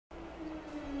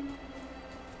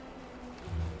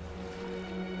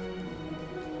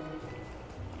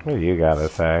What do you gotta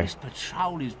say? This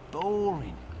patrol is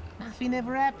boring. Nothing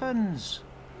ever happens.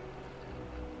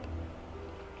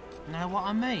 Know what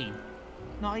I mean?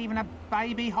 Not even a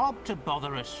baby hob to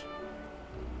bother us.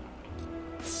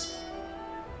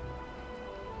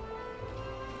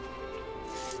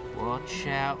 Watch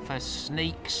out for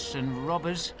sneaks and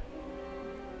robbers.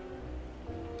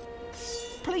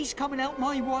 Please come and help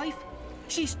my wife.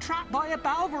 She's trapped by a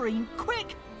Balverine.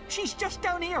 Quick! She's just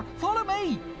down here. Follow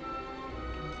me.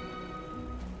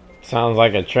 Sounds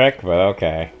like a trick, but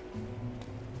okay.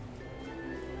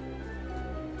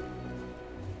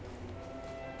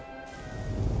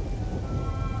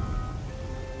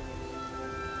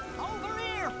 Over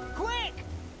here! Quick!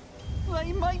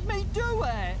 They made me do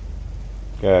it.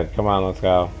 Good. Come on, let's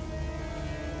go.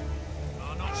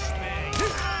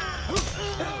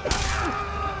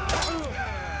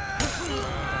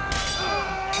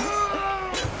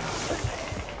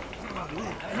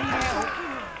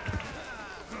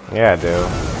 Yeah, I do.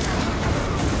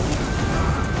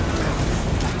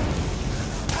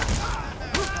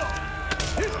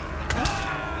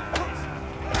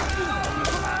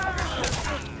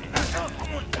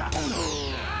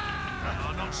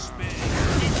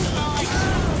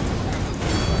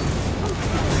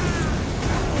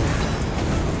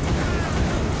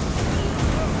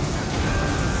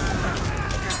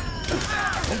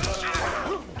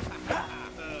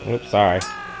 Oops, sorry.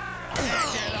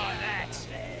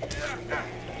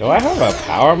 Do I have a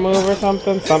power move or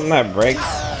something? Something that breaks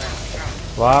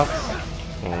blocks?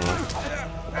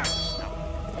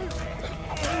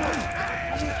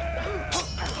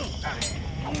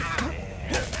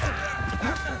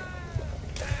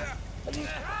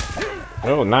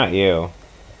 Oh, not you.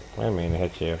 I didn't mean to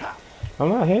hit you. I'm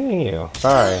not hitting you.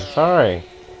 Sorry, sorry.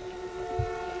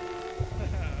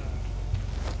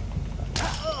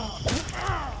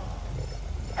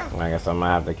 I guess I'm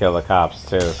gonna have to kill the cops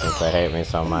too, since they hate me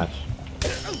so much.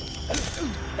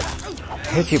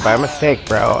 I hit you by mistake,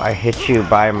 bro. I hit you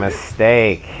by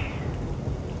mistake.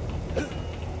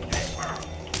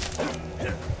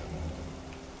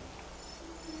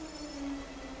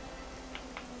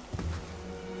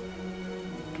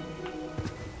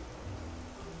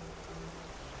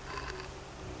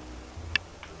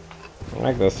 I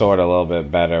like the sword a little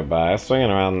bit better, but I was swinging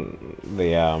around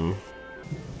the,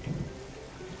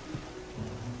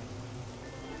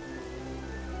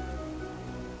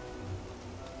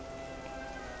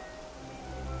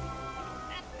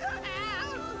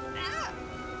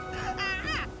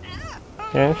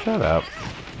 Yeah, shut up.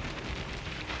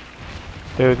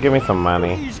 Dude, give me some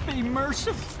money. Please be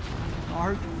merciful.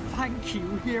 Oh, thank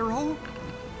you, hero.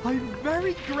 I'm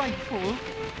very grateful.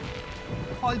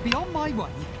 I'll be on my way.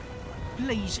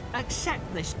 Please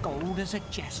accept this gold as a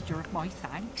gesture of my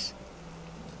thanks.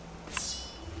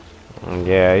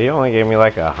 Yeah, you only gave me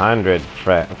like 100,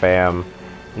 fam.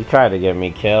 You tried to get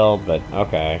me killed, but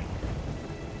okay.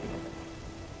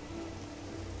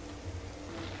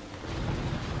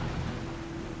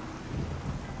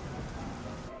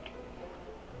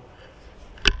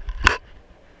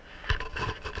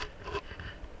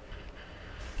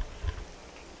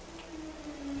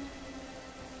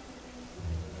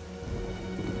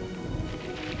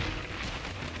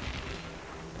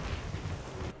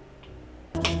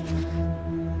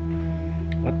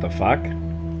 What the fuck?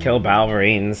 Kill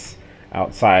Balverines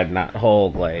outside, not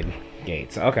whole glade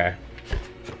gates. Okay.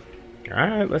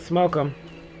 Alright, let's smoke them.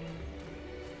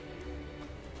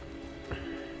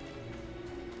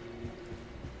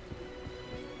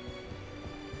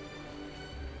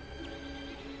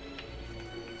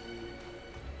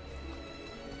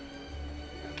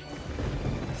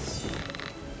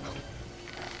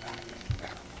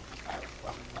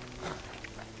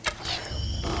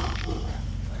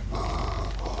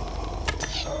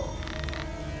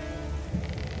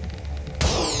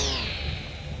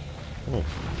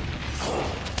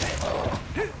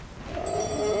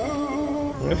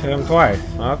 Just hit him twice.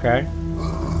 Okay.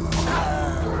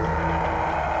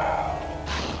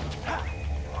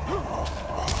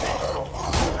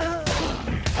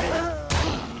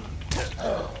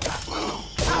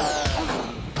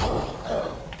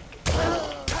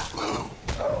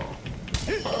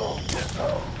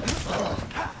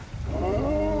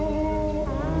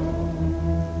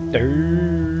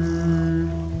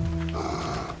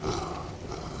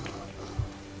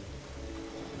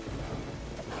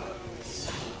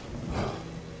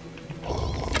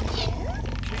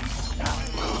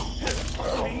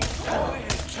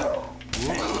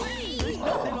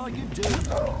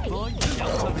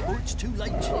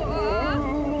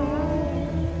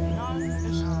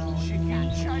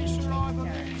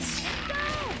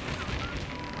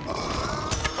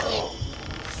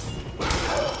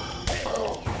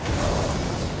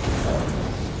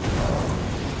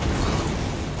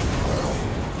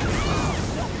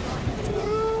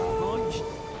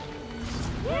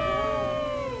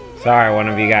 Sorry, one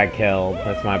of you got killed.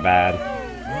 That's my bad.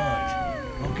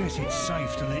 Right. I guess it's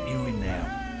safe to let you in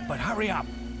now. But hurry up.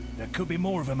 There could be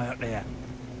more of them out there.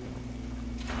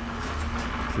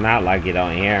 It's not like you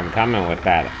don't hear him coming with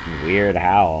that weird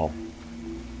howl.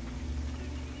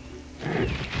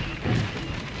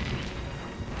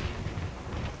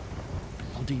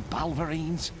 Bloody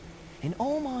Balverines. In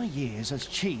all my years as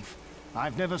chief,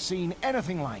 I've never seen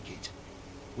anything like it.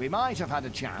 We might have had a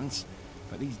chance,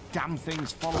 but these damn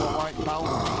things follow a white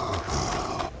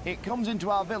Balverine. It comes into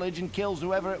our village and kills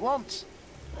whoever it wants.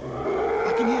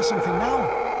 I can hear something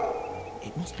now.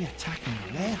 It must be attacking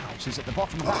the warehouses at the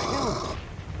bottom of that hill.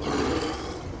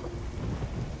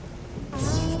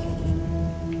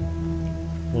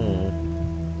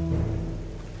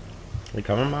 You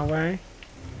coming my way?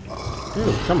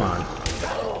 Dude, come on.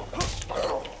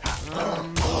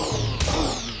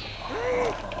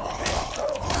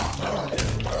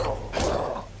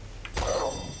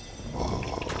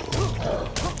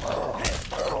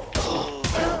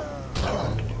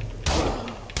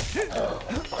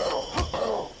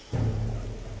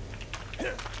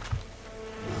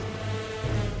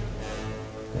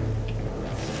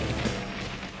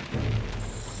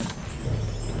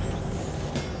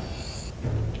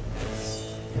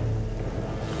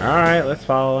 Alright, let's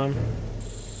follow him.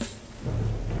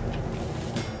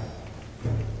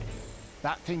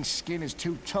 That thing's skin is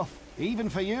too tough, even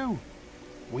for you.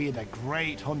 We had a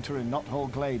great hunter in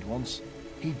Knothole Glade once.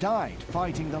 He died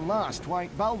fighting the last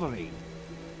white Balverine.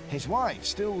 His wife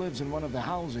still lives in one of the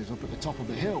houses up at the top of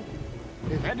the hill.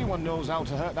 If anyone knows how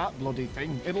to hurt that bloody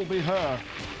thing, it'll be her.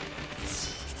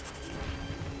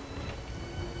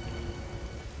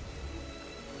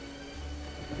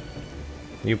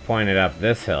 You pointed up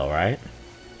this hill, right?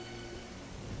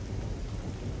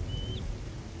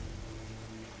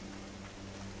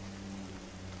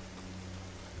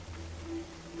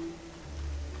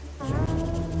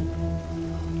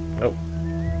 Oh.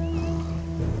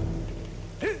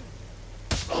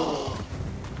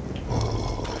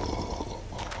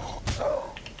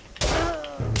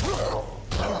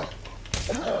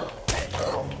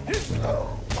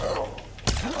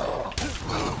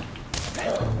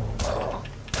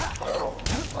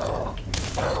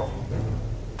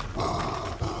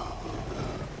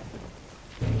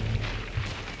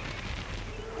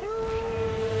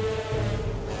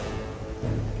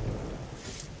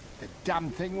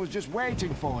 Damn thing was just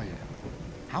waiting for you.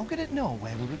 How could it know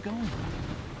where we were going?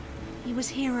 He was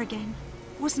here again,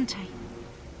 wasn't he?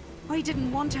 I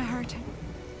didn't want to hurt him,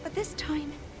 but this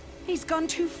time, he's gone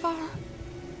too far.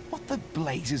 What the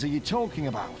blazes are you talking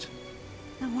about?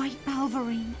 The white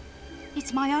Balverine.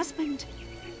 It's my husband.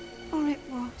 Or it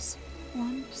was,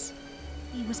 once.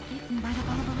 He was eaten by the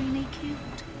Balverine he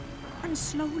killed. And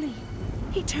slowly,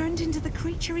 he turned into the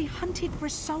creature he hunted for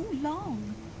so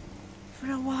long.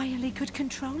 For a while he could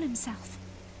control himself.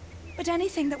 But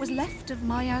anything that was left of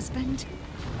my husband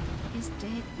is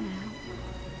dead now.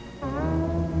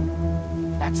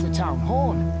 That's the town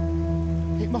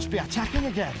horn. It must be attacking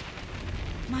again.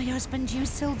 My husband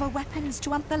used silver weapons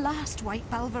to hunt the last white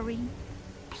Balverine.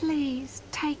 Please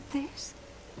take this.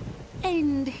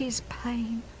 End his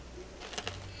pain.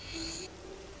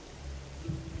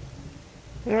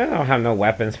 I don't have no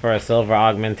weapons for a silver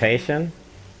augmentation.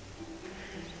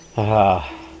 Now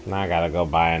I gotta go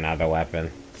buy another weapon.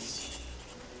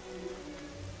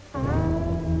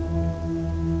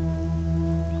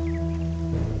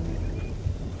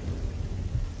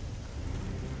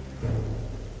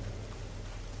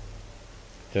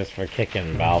 Just for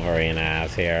kicking Balverine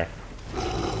ass here.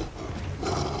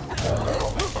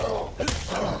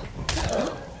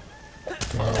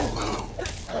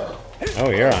 Oh,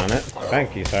 you're on it.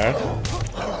 Thank you, sir.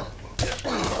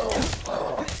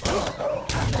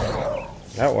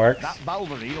 That works. That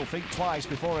Balverine will think twice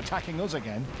before attacking us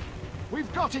again.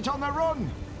 We've got it on the run.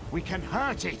 We can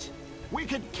hurt it. We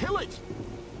can kill it.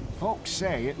 Folks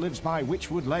say it lives by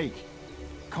Witchwood Lake.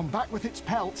 Come back with its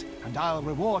pelt, and I'll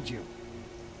reward you.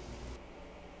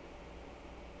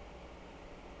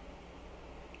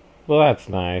 Well, that's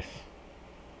nice.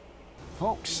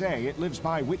 Folks say it lives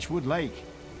by Witchwood Lake.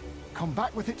 Come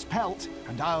back with its pelt,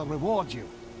 and I'll reward you.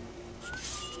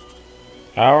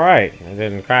 Alright, it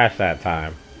didn't crash that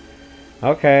time.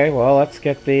 Okay, well, let's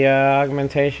get the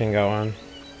augmentation going.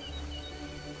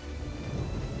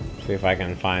 See if I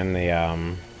can find the,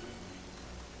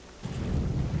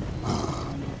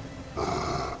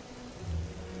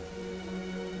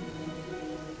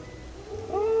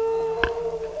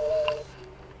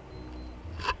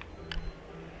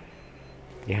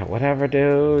 yeah, whatever,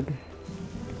 dude.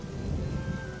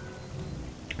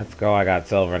 Let's go, I got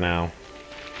silver now.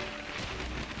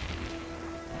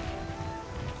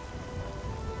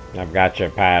 I've got your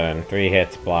pattern. 3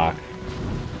 hits block.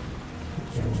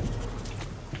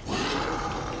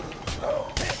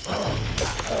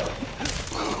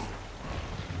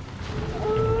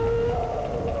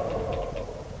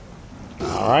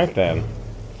 Alright then.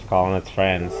 It's calling its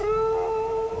friends.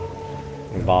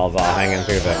 The ball's all hanging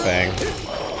through the thing.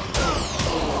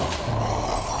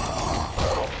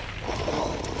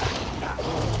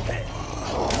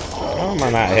 How am I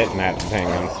not hitting that thing?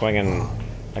 I'm swinging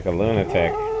like a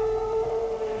lunatic.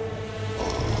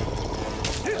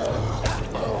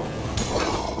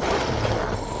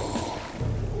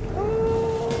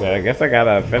 So I guess I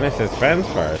gotta finish his friends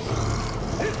first.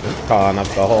 It's calling up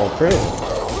the whole crew.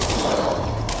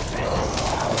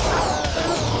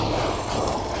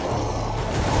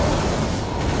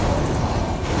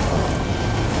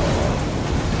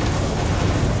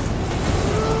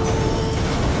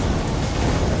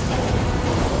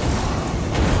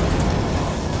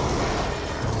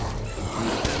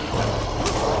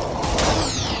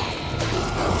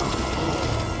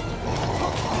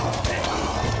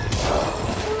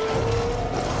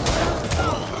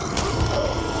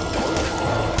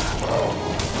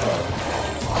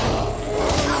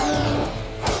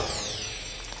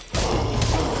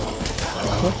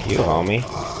 Fuck you, homie.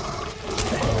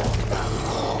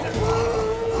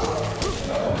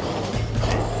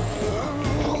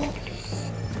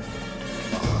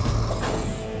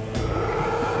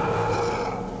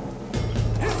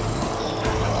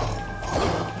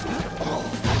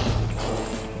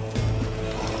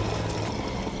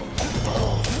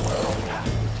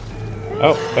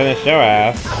 Oh, finish your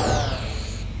ass.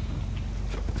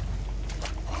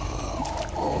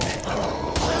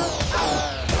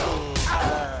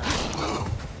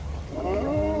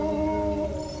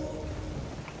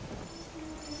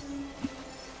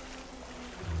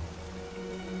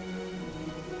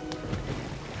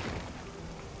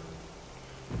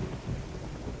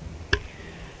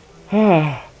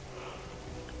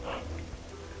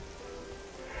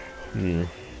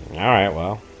 Alright,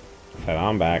 well, head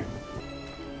on back.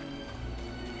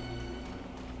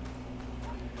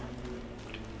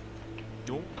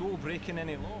 Don't go breaking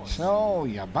any laws. So,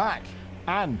 you're back.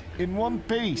 And in one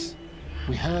piece.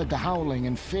 We heard the howling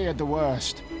and feared the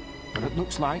worst. But it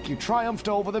looks like you triumphed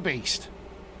over the beast.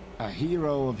 A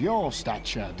hero of your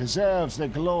stature deserves the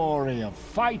glory of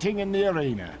fighting in the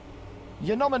arena.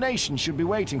 Your nomination should be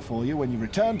waiting for you when you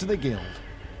return to the guild.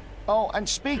 Oh, and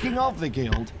speaking of the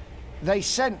guild, they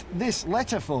sent this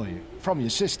letter for you from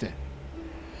your sister.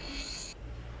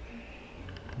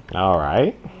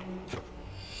 Alright.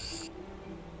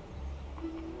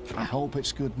 I hope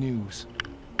it's good news.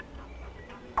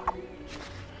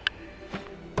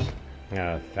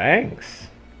 Thanks.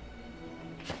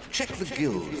 Check the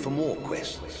guild for more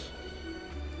quests.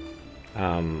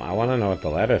 I want to know what the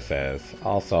letter says.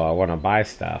 Also, I want to buy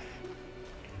stuff.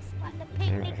 At the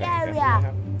picnic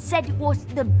area. Said it was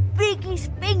the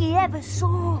biggest thing he ever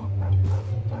saw.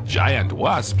 Giant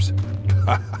wasps?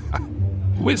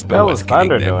 Whisper That was was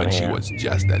Thunder killing them doing when she here. was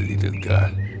just a little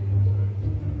girl.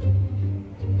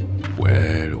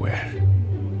 Well, well.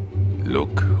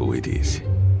 Look who it is.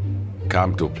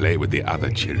 Come to play with the other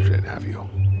children, have you?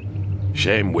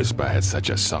 Shame Whisper has such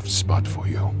a soft spot for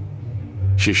you.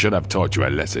 She should have taught you a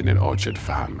lesson in Orchard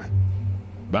Farm.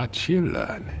 But she'll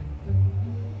learn.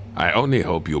 I only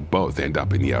hope you both end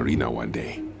up in the arena one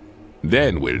day.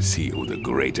 Then we'll see who the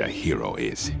greater hero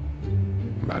is.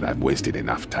 But I've wasted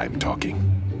enough time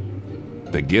talking.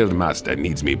 The guild master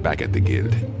needs me back at the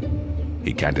guild.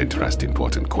 He can't entrust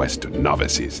important quests to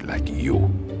novices like you.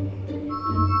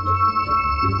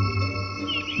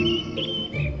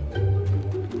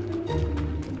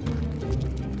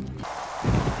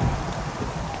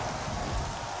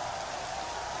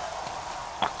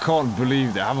 I can't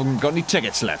believe they haven't got any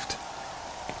tickets left.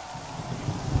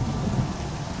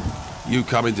 You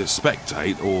coming to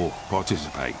spectate or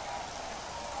participate?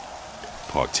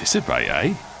 Participate,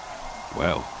 eh?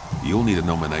 Well, you'll need a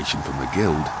nomination from the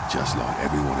guild, just like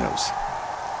everyone else.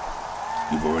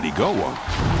 You've already got one.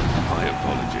 My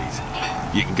apologies.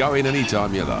 You can go in any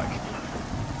time you like.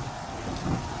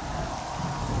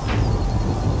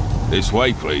 This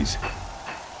way, please.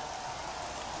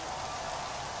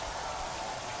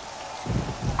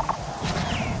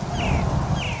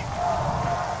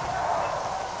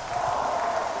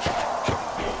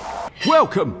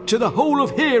 Welcome to the Hall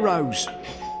of Heroes.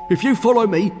 If you follow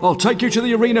me, I'll take you to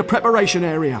the arena preparation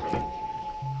area.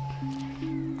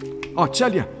 I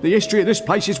tell you, the history of this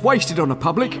place is wasted on the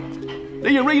public.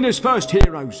 The arena's first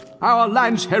heroes, our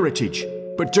land's heritage.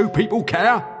 But do people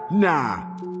care? Nah.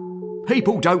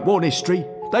 People don't want history.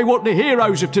 They want the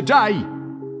heroes of today.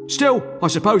 Still, I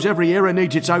suppose every era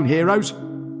needs its own heroes.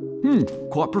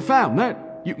 Quite profound,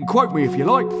 that. You can quote me if you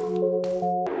like.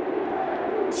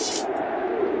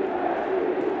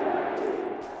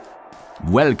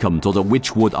 Welcome to the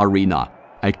Witchwood Arena.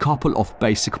 A couple of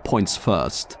basic points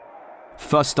first.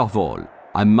 First of all,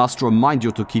 I must remind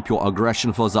you to keep your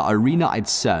aggression for the arena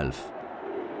itself.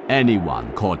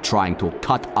 Anyone caught trying to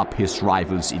cut up his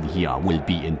rivals in here will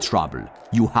be in trouble.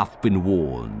 You have been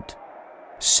warned.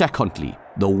 Secondly,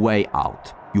 the way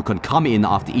out. You can come in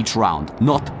after each round,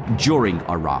 not during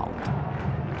a round.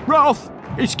 Ralph,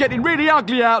 it's getting really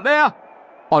ugly out there.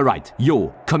 Alright,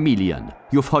 you, Chameleon.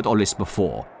 You've heard all this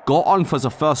before. Go on for the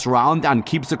first round and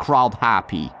keep the crowd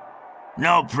happy.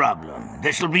 No problem.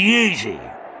 This'll be easy.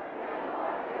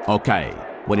 Okay,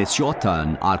 when it's your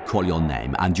turn, I'll call your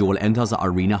name and you will enter the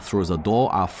arena through the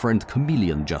door our friend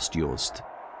Chameleon just used.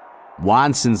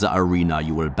 Once in the arena,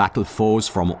 you will battle foes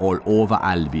from all over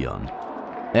Albion.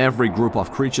 Every group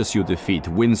of creatures you defeat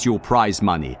wins you prize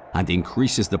money and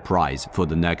increases the prize for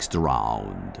the next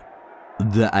round.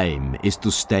 The aim is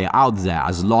to stay out there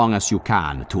as long as you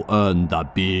can to earn the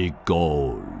big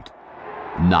gold.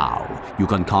 Now, you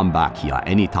can come back here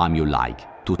anytime you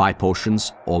like to buy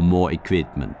potions or more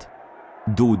equipment.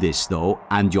 Do this though,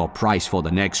 and your price for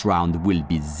the next round will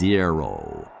be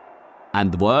 0.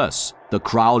 And worse, the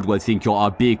crowd will think you're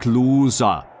a big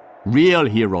loser. Real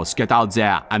heroes get out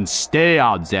there and stay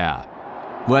out there.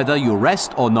 Whether you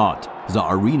rest or not, the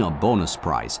arena bonus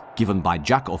prize, given by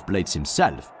Jack of Blades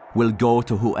himself, will go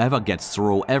to whoever gets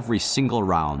through every single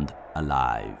round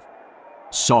alive.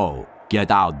 So,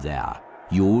 get out there,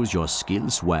 use your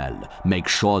skills well, make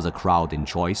sure the crowd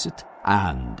enjoys it,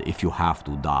 and if you have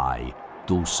to die,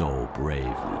 do so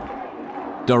bravely.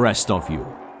 The rest of you,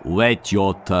 wait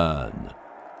your turn.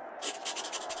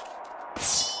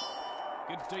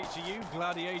 Good day to you,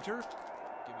 gladiator.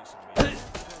 Give me some meat.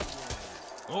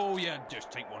 Oh yeah,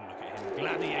 just take one look at him.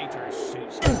 Gladiator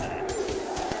suits him.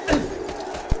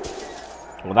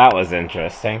 Well, that was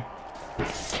interesting.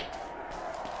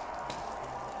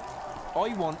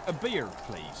 I want a beer,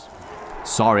 please.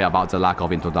 Sorry about the lack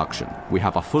of introduction. We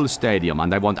have a full stadium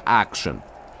and I want action.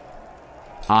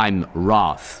 I'm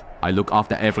Wrath. I look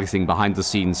after everything behind the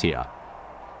scenes here.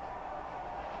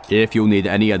 If you need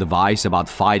any advice about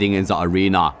fighting in the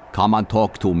arena, come and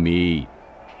talk to me.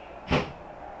 Can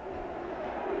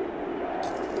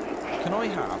I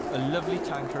have a lovely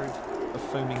tankard of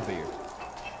foaming beer?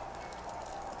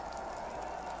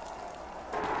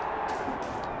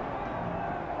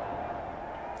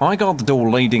 I got the door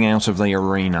leading out of the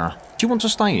arena. Do you want to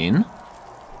stay in?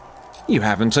 You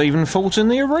haven't even fought in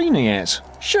the arena yet.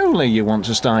 Surely you want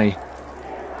to stay.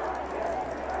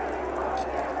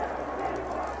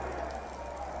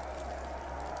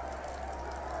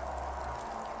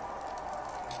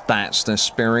 That's the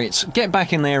spirit. Get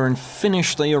back in there and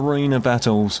finish the arena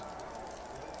battles.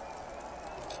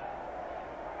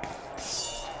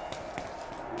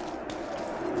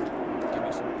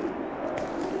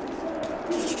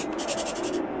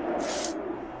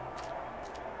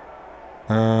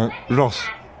 Ross,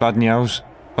 bad news.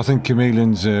 I think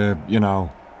Chameleon's,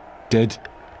 dead.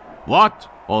 What?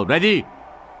 Already?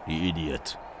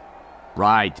 Idiot.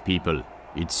 Right, people.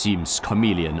 It seems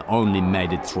Chameleon only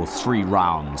made it through 3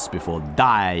 rounds before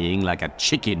dying like a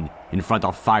chicken in front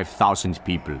of 5,000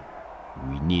 people.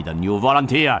 We need a new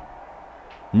volunteer.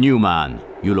 New man,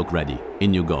 you look ready.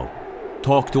 In you go.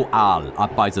 Talk to Al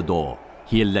up by the door.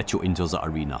 He'll let you into the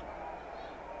arena.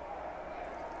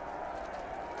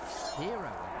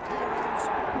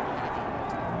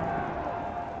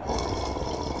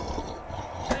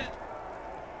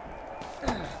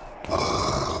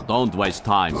 Don't waste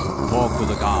time. Talk to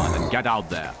the guard and get out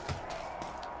there.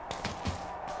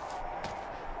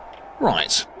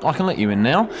 Right, I can let you in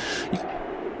now.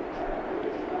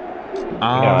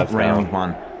 Round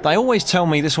 1. They always tell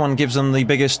me this one gives them the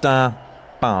biggest,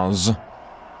 buzz.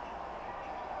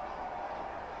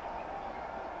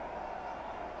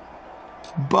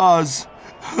 Buzz.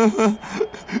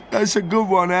 That's a good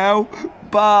one, Al.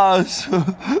 Buzz.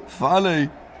 Funny.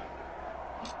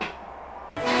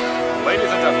 Ladies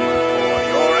and gentlemen, for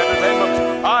your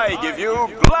entertainment, I give you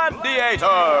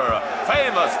Gladiator,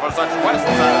 famous for such quests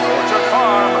as Orchard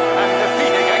Farm and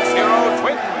defeating ex-hero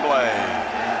Twinblade.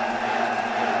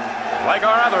 Like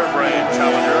our other brave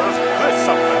challengers, this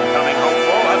something-coming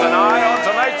hopeful has an eye on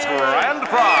tonight's grand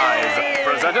prize,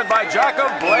 presented by Jack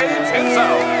of Blades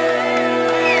himself.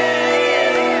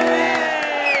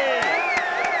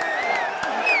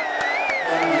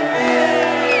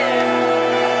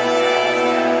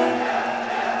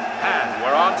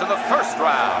 To the first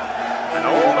round, an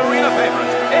old arena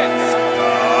favorite, it's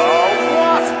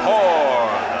the chaos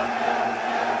horde.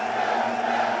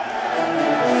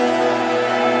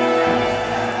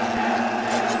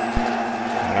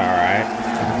 All right.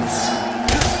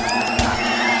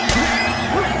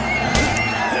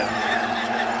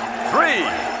 Three,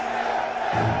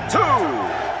 two,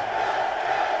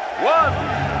 one,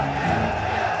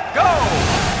 go!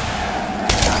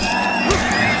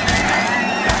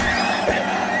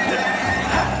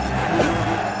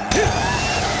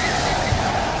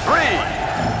 Three,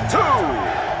 two,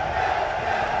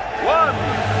 one,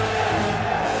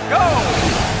 go!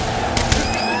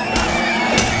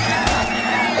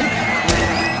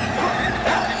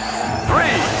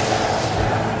 Three,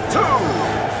 two,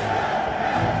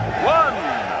 one,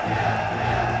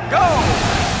 go!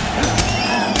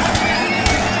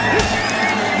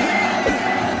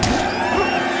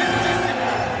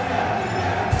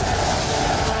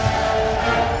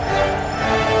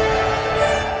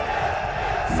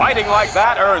 Fighting like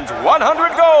that earns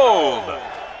 100 gold.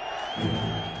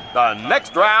 The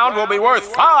next round will be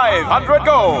worth 500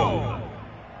 gold.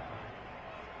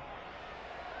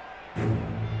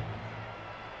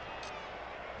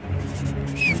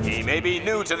 He may be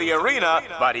new to the arena,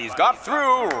 but he's got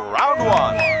through round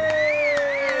one.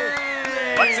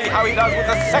 Let's see how he does with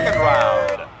the second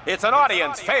round. It's an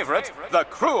audience favorite, the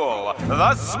cruel,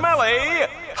 the smelly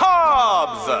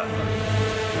Hobbs.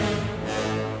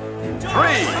 3,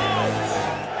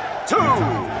 2,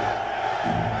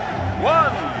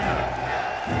 1,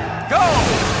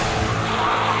 go!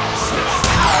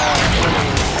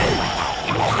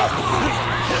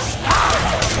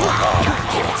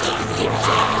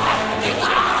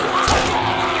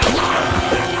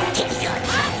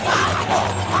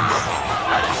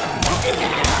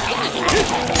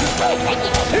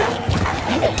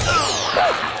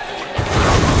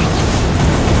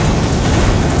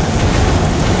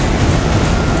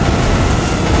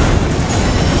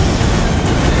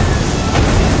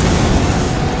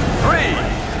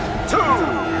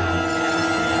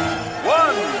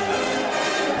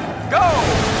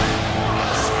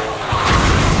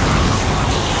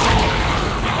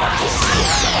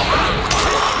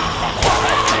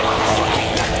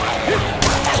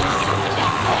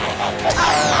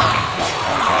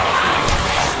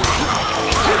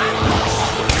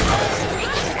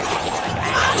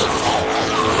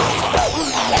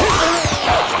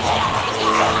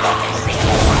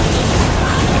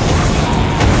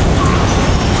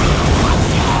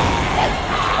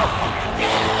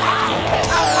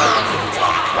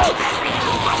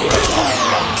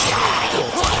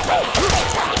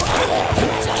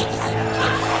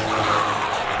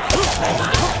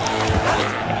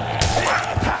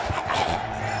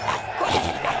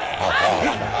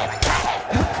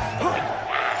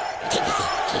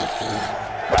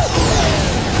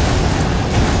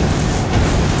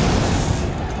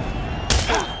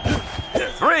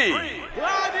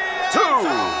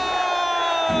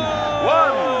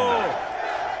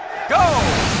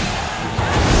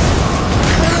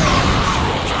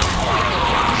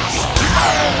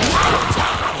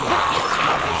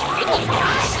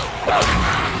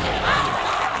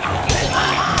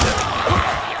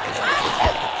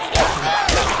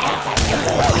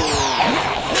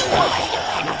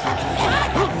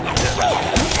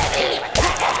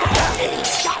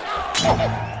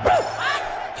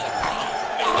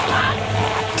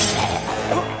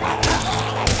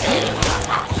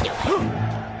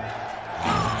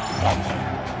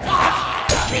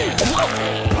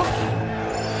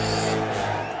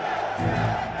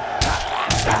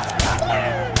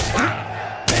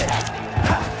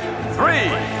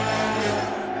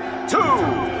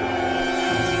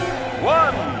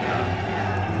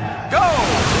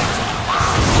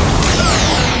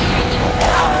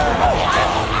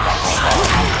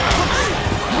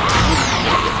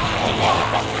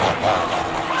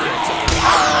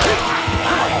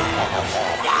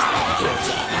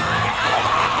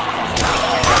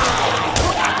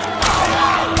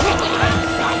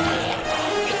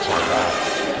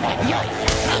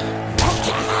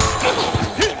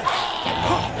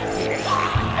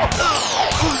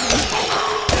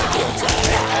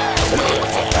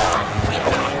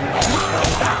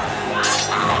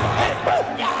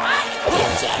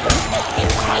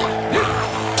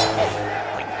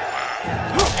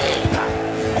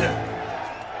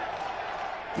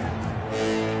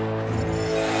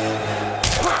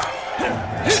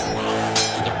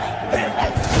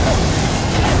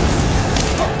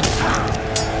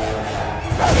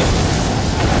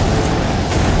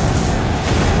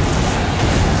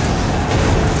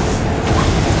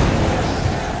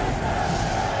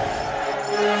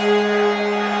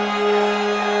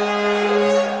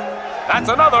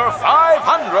 That's another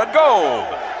 500 gold.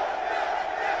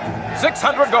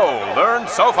 600 gold earned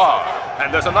so far,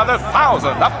 and there's another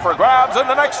 1,000 up for grabs in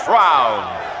the next round.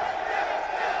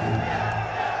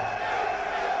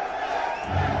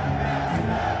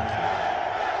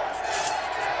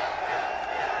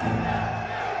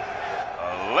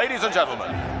 Ladies and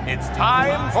gentlemen, it's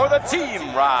time for the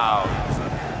team rounds.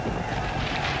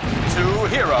 Two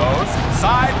heroes,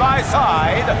 side by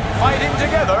side, fighting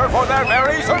together for their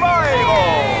very survival.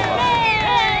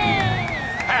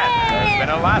 And there's been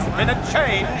a last-minute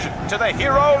change to the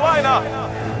hero lineup.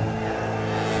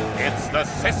 It's the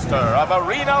sister of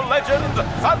arena legend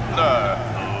Thunder.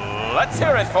 Let's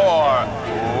hear it for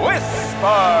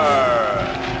Whisper.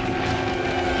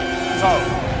 So,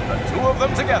 the two of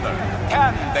them together,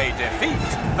 can they defeat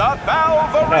the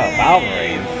Balverines? No,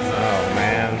 Balverines. Oh,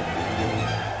 man.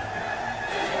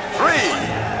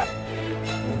 3.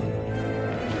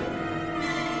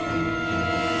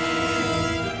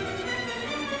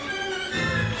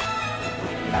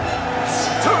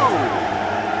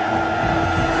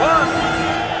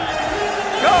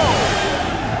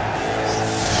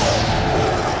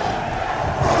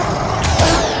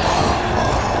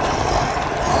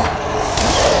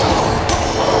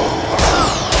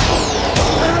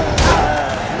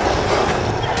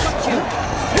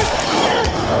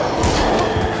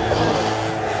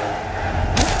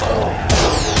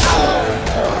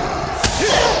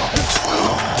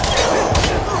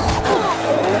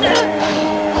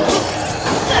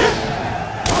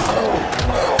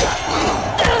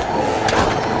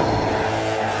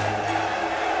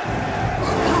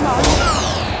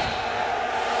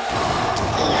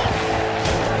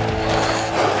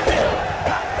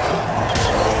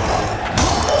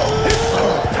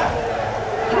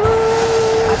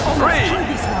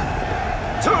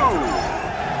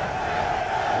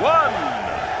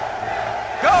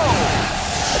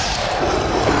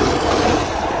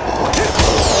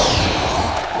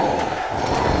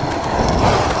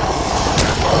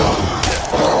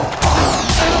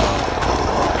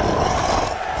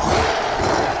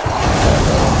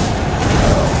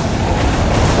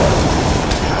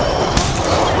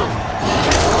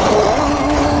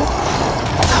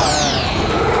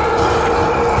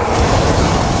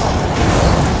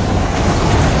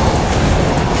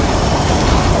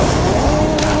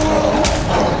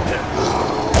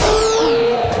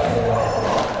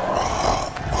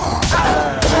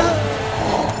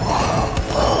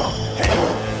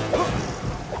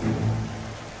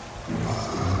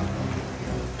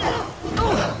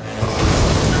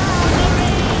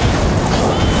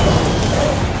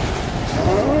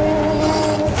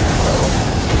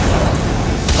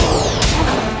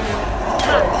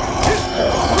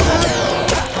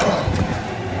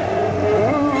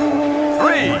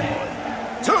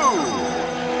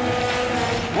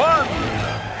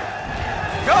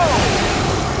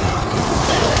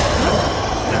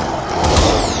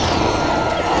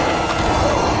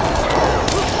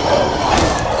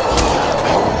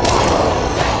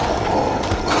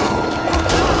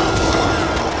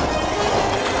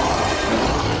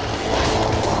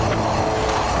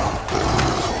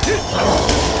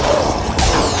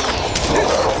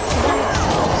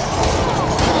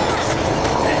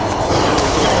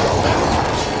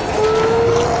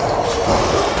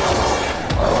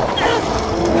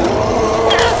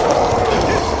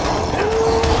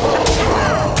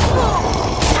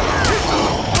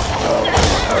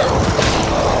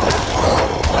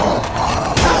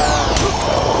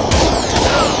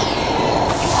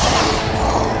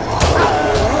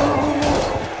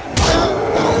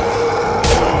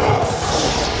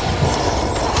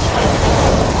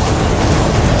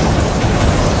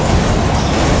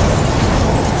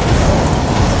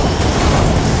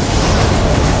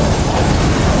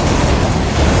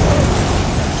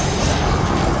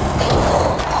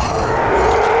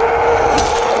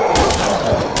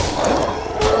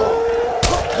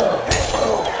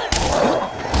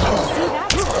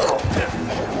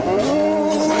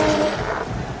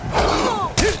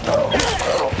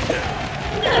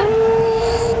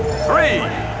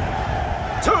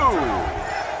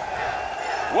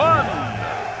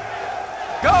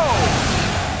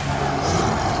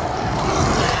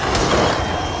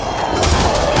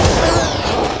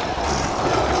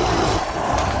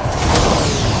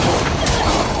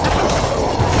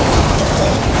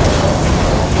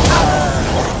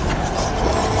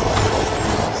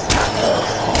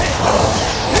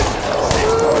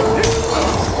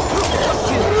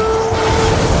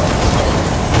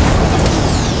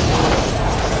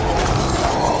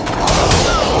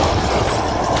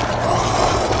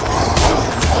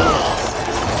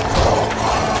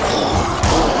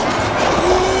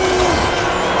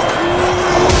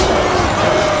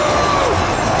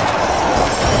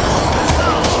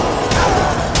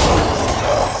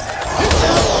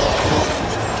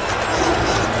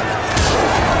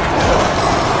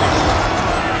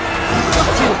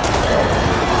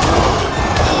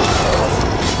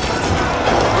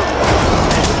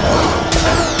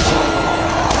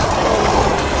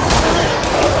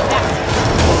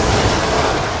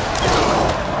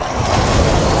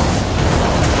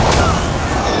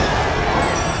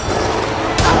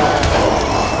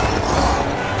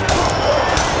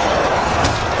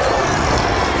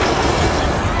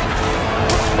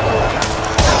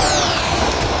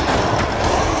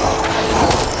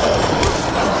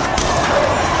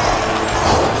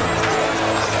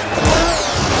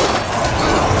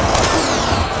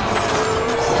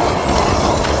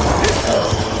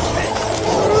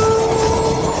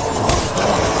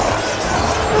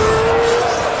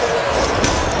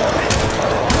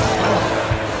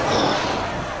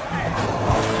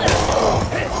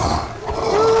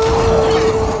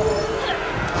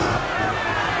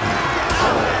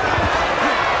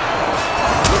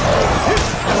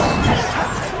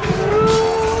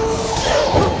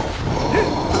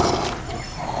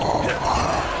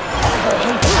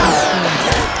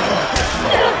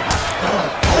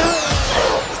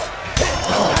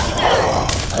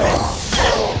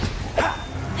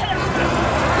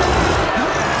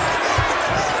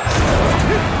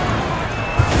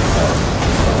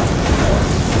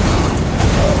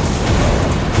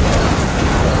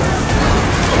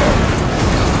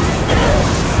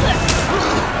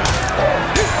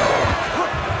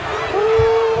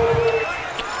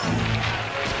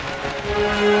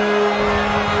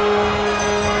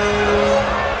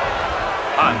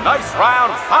 Nice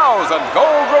round, 1,000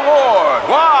 gold reward.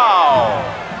 Wow!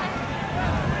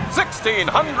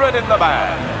 1,600 in the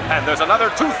bag. And there's another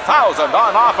 2,000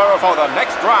 on offer for the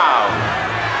next round.